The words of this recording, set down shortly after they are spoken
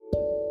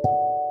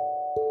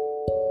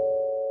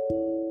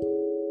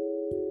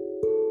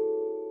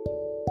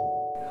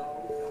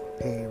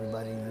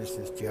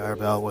is JR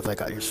Bell with I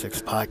Got Your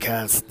Six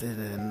podcast. And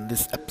in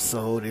this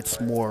episode,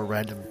 it's more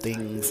random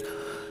things.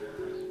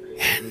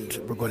 And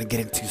we're going to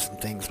get into some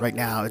things. Right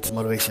now, it's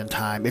motivation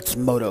time. It's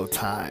moto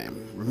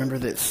time. Remember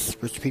this: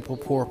 rich people,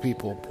 poor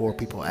people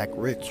act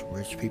rich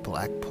people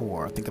act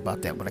poor. Think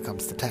about that when it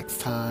comes to tax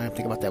time.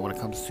 Think about that when it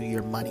comes to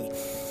your money.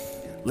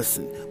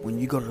 Listen, when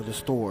you go to the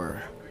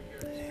store,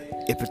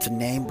 if it's a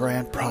name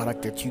brand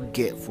product that you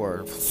get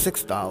for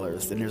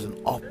 $6 and there's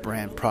an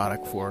off-brand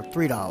product for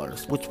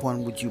 $3, which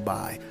one would you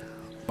buy?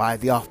 Buy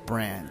the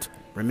off-brand.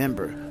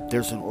 Remember,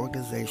 there's an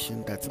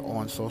organization that's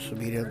on social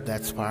media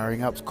that's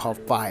firing up. It's called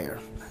FIRE.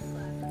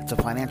 It's a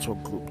financial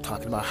group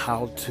talking about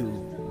how to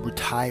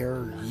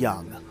retire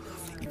young.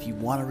 If you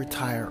want to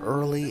retire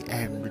early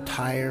and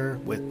retire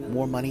with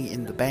more money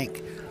in the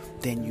bank,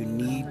 then you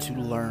need to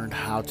learn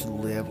how to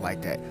live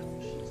like that.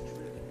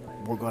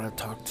 We're going to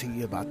talk to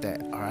you about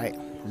that, all right?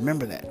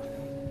 Remember that.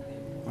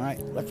 All right,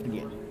 let's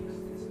begin.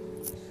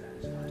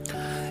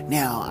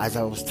 Now, as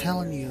I was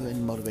telling you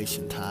in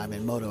Motivation Time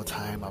and Moto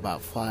Time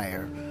about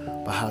FIRE,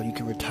 about how you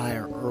can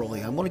retire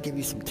early, I'm going to give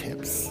you some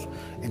tips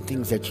and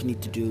things that you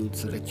need to do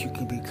so that you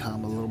can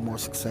become a little more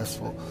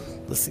successful.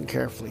 Listen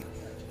carefully.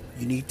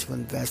 You need to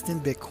invest in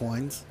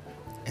Bitcoins,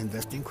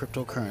 invest in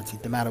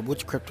cryptocurrency. No matter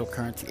which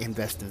cryptocurrency,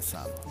 invest in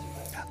some.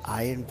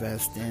 I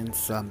invest in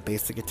some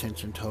basic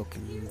attention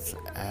tokens,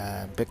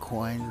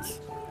 Bitcoins,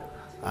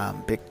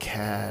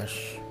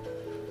 Bitcash,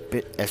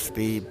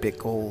 BitSB,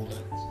 BitGold,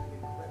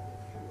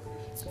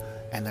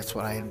 and that's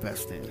what I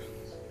invest in.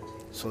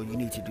 So you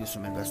need to do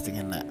some investing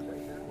in that.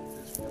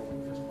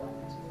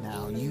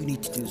 Now you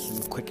need to do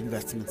some quick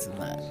investments in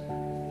that.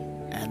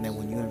 And then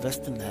when you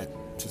invest in that,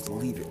 just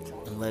leave it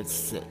and let it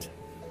sit.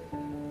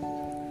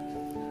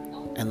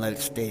 And let it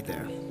stay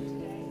there.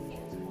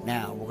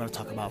 Now, we're going to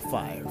talk about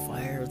FIRE.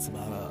 FIRE is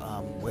about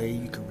a way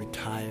you can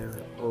retire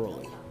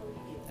early.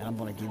 And I'm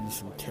going to give you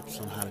some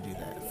tips on how to do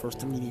that. First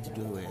thing you need to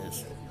do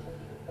is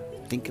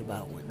think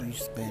about what you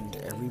spend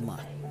every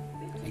month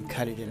and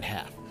cut it in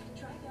half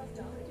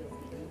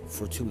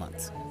for 2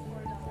 months.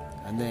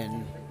 And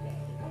then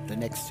the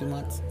next 2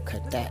 months,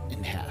 cut that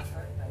in half.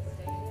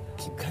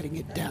 Keep cutting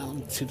it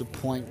down to the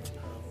point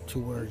to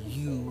where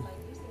you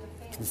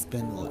can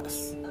spend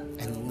less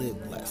and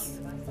live less.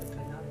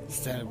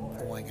 Instead of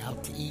going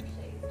out to eat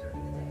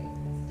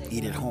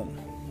at home.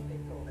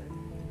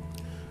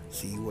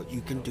 See what you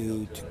can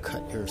do to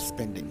cut your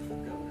spending.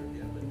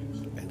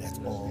 And that's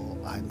all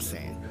I'm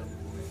saying.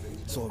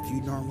 So if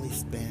you normally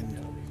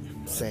spend,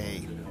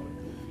 say,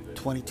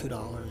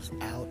 $22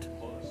 out,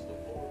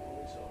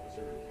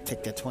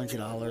 take that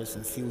 $20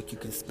 and see what you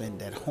can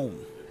spend at home.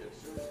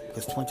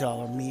 Because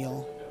 $20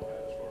 meal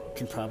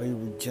can probably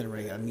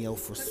generate a meal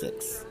for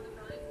 6.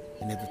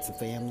 And if it's a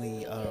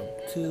family of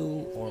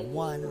 2 or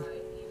 1,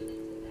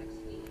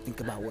 think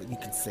about what you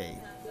can save.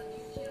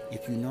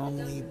 If you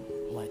normally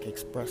like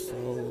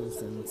espressos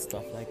and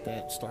stuff like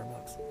that,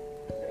 Starbucks,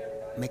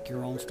 make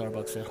your own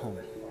Starbucks at home.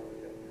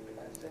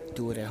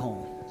 Do it at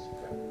home.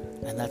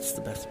 And that's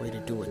the best way to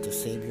do it, to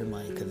save your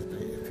money. Because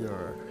if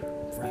your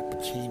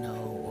Frappuccino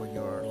or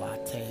your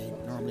latte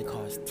normally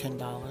costs $10,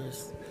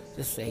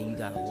 just say you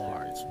got a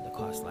large that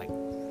costs like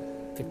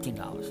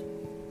 $15.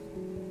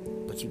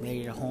 But you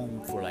made it at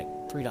home for like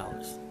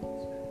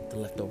 $3. The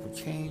leftover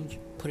change,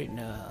 put it in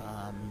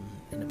a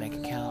bank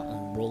account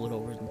and roll it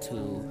over into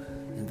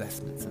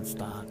investments in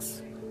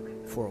stocks,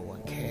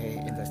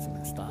 401k,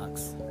 investment in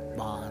stocks,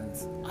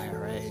 bonds,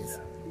 IRAs.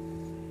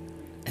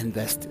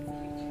 Invest it.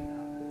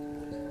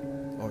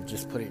 Or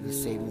just put it in a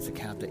savings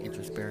account, the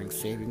interest-bearing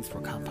savings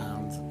for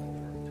compounds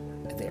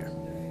there.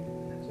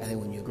 And then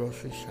when you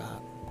grocery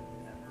shop,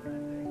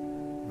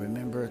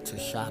 remember to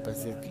shop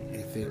as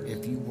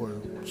if you were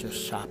just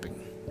shopping,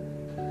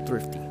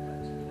 thrifty.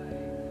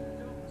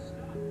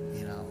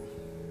 You know,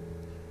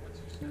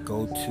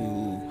 go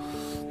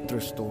to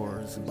thrift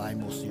stores and buy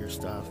most of your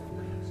stuff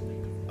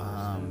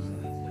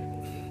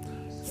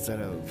instead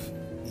of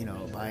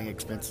buying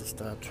expensive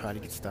stuff. Try to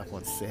get stuff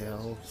on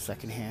sale,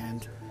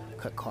 secondhand.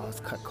 Cut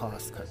costs.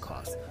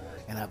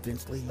 And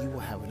eventually you will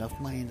have enough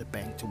money in the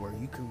bank to where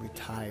you can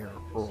retire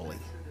early.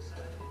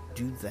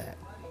 Do that.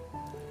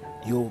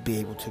 You'll be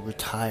able to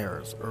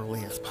retire as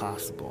early as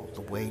possible,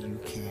 the way you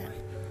can.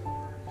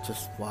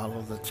 Just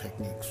follow the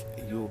techniques.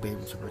 You'll be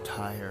able to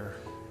retire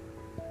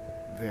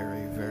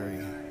very,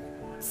 very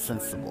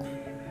sensible.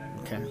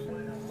 Okay?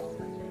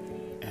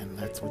 And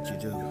that's what you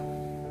do.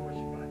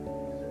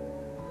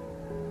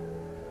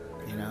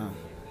 You know?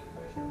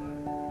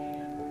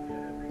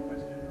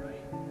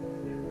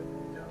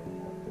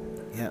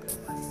 Yep.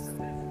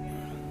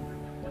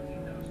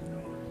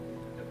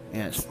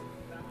 Yes.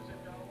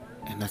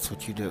 And that's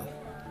what you do.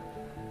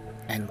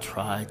 And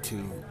try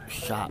to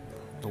shop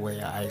the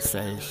way I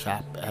say,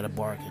 shop at a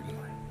bargain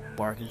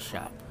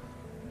shop.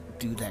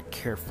 Do that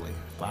carefully.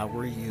 If I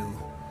were you,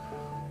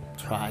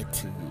 try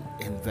to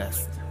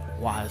invest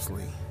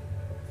wisely.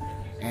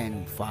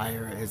 And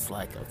FIRE is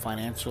like a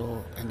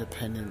financial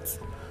independence,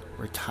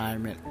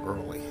 retirement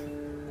early.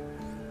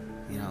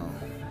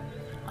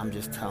 I'm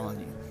just telling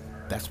you,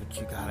 that's what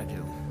you gotta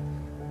do.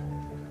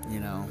 you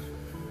know,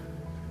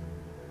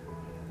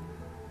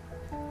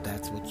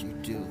 that's what you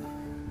do,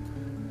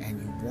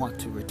 and you want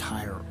to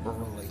retire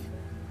early,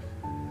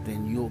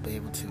 then you'll be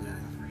able to,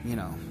 you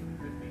know,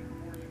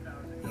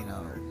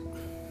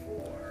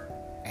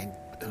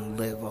 and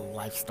live a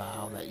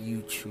lifestyle that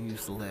you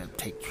choose to live.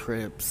 Take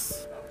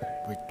trips,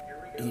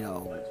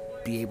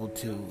 be able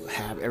to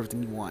have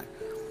everything you want.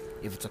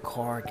 If it's a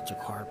car, get your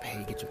car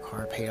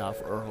paid off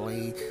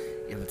early.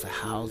 If it's a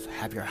house,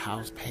 have your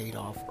house paid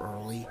off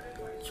early.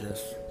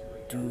 Just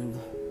do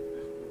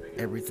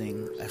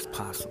everything as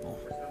possible.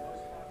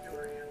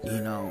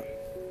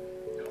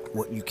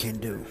 What you can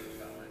do.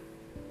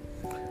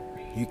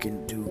 You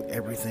can do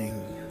everything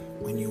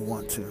when you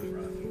want to.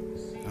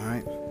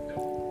 Alright?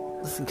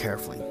 Listen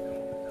carefully.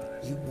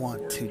 You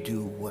want to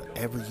do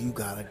whatever you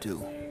gotta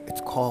do. It's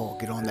called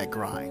get on that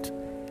grind.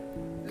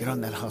 Get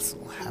on that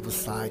hustle. Have a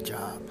side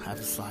job. Have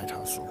a side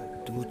hustle.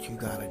 Do what you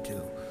gotta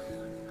do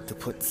to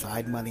put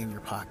side money in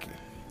your pocket.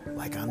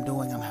 Like I'm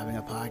doing, I'm having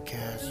a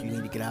podcast. You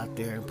need to get out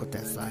there and put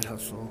that side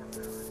hustle.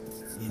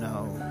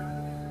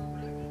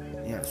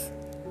 Yes.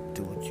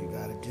 Do what you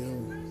gotta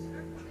do.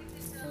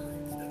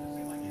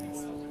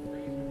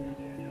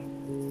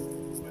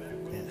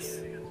 Yes.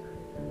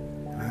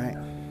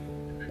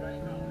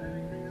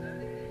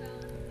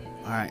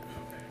 Alright.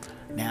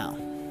 Now,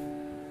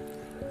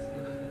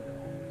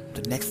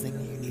 the next thing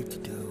you need to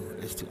do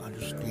is to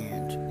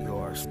understand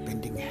your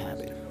spending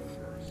habit.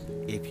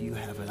 If you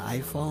have an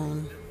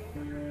iPhone,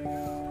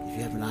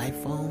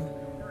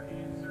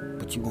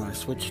 but you want to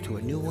switch to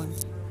a new one,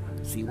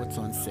 see what's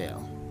on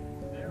sale.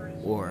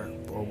 Or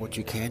what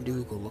you can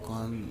do, go look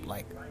on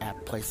like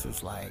app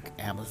places like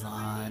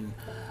Amazon,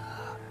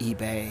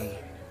 eBay,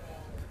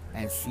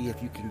 and see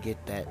if you can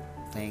get that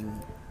thing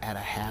at a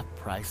half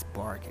price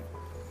bargain.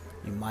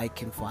 You might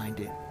can find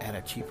it at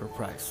a cheaper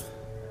price.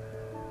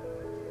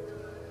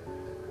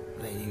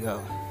 There you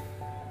go.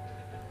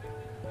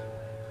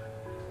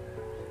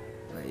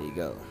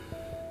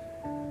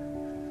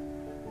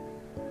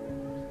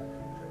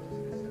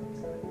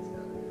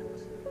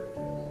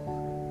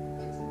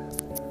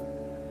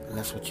 And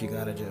that's what you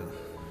gotta do.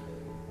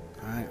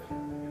 Alright?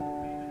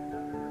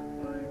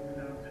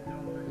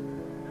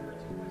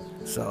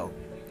 So,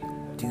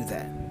 do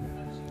that.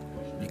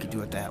 You can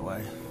do it that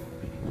way.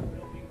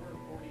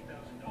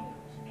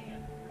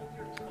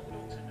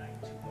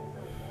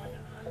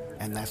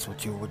 And that's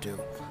what you will do.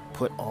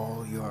 Put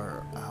all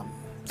your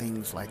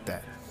things like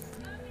that.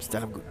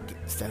 Instead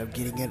of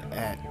getting it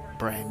at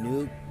brand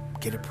new,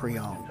 get it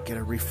pre-owned, get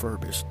it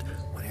refurbished.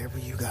 Whatever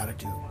you gotta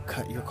do,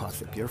 cut your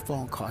costs. If your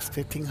phone costs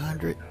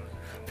 $1,500,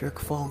 if your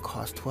phone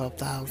costs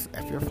 $12,000,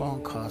 if your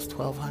phone costs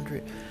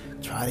 $1,200,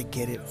 try to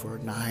get it for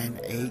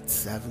 $900, $800,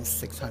 $700,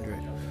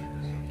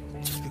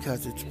 $600. Just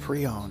because it's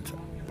pre-owned,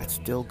 it's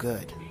still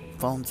good.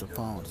 Phone's a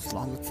phone. As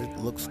long as it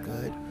looks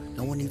good,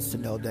 no one needs to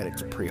know that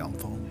it's a pre-owned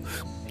phone.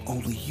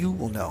 Only you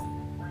will know.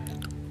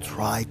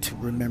 Try to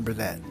remember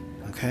that,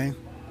 okay?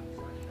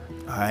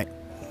 Alright?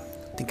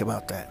 Think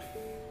about that.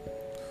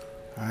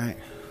 Alright?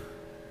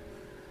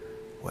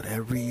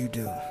 Whatever you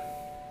do.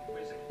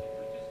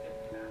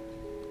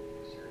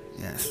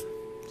 Yes.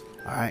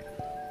 Alright?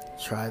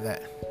 Try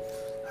that.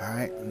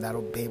 Alright? And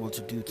that'll be able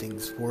to do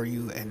things for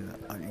you and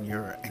in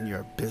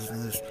your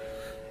business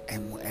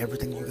and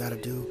everything you gotta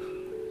do.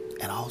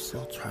 And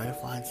also try to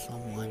find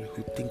someone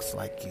who thinks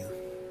like you.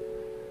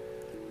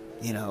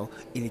 And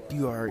if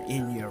you're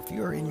in your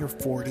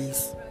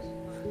 40s,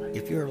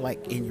 if you're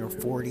like in your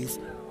 40s,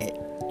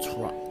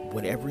 try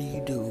whatever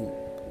you do,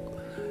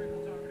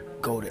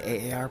 go to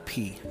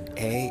AARP,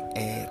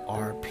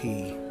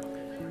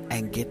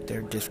 and get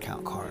their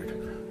discount card.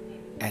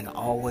 And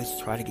always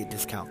try to get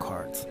discount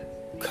cards.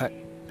 Cut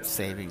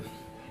saving.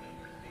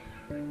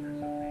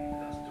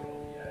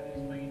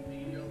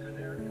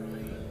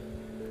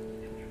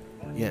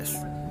 Yes.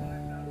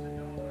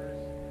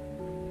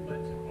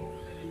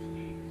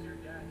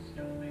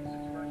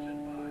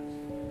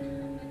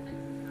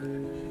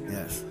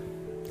 Yes.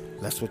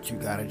 That's what you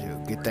gotta do.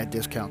 Get that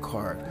discount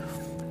card.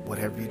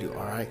 Whatever you do,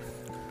 alright?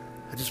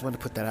 I just want to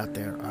put that out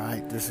there,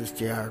 alright? This is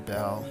J.R.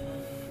 Bell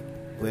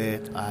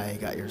with I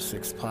Got Your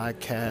Six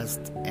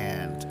podcast,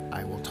 and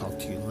I will talk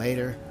to you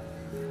later.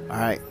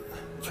 Alright?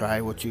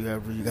 Try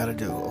whatever you gotta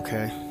do,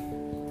 okay?